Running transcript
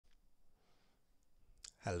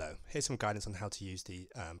Hello, here's some guidance on how to use the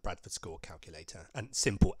Bradford score calculator and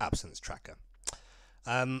simple absence tracker.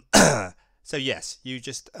 Um, so yes, you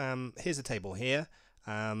just, here's a table here.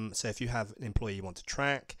 So if you have an employee you want to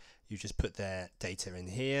track, you just put their data in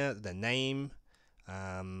here, their name,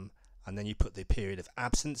 and then you put the period of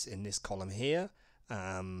absence in this column here.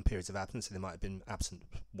 Periods of absence, so they might have been absent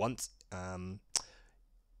once. The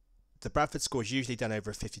Bradford score is usually done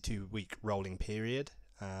over a 52-week rolling period.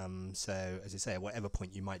 So as I say, at whatever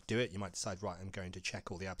point you might do it, you might decide, right, I'm going to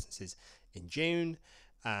check all the absences in June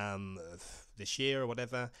of this year or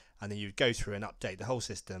whatever, and then you'd go through and update the whole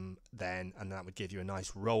system then, and that would give you a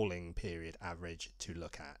nice rolling period average to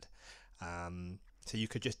look at. So you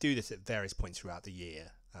could just do this at various points throughout the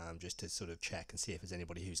year, just to sort of check and see if there's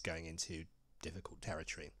anybody who's going into difficult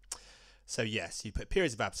territory. So yes, you put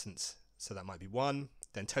periods of absence, so that might be 1,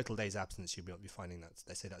 then total days absence, you'll be finding that,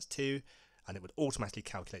 let's say that's 2, and it would automatically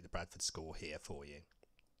calculate the Bradford score here for you.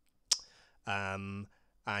 And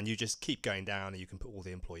you just keep going down, and you can put all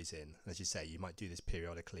the employees in. As you say, you might do this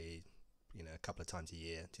periodically, you know, a couple of times a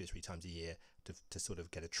year, 2 or 3 times a year, to sort of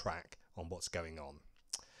get a track on what's going on.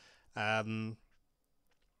 At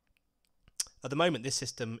the moment, this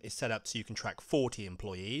system is set up so you can track 40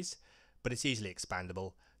 employees, but it's easily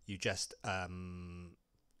expandable. You just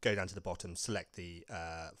go down to the bottom, select the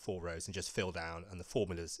 4 rows, and just fill down, and the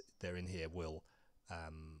formulas that are in here will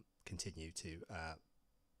continue to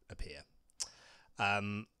appear.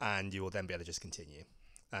 And you will then be able to just continue.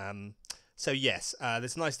 So yes,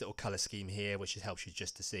 there's a nice little colour scheme here, which helps you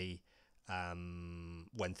just to see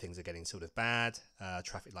when things are getting sort of bad.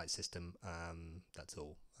 Traffic light system, that's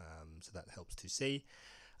all. So that helps to see.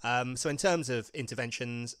 So in terms of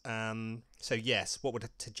interventions, so yes, what would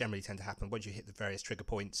generally tend to happen once you hit the various trigger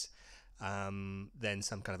points, then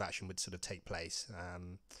some kind of action would sort of take place.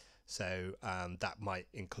 So that might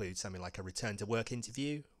include something like a return to work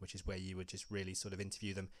interview, which is where you would just really sort of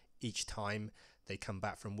interview them each time they come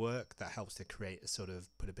back from work. That helps to create a sort of,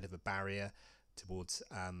 put a bit of a barrier towards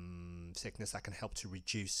sickness. That can help to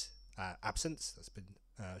reduce absence. That's been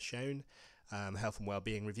shown. Health and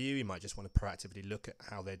well-being review, you might just want to proactively look at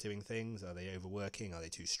how they're doing things. Are they overworking? Are they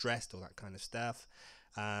too stressed? All that kind of stuff.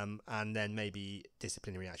 And then maybe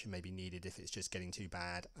disciplinary action may be needed if it's just getting too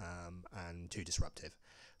bad and too disruptive.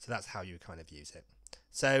 So that's how you kind of use it.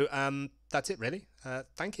 So that's it really.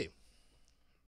 Thank you.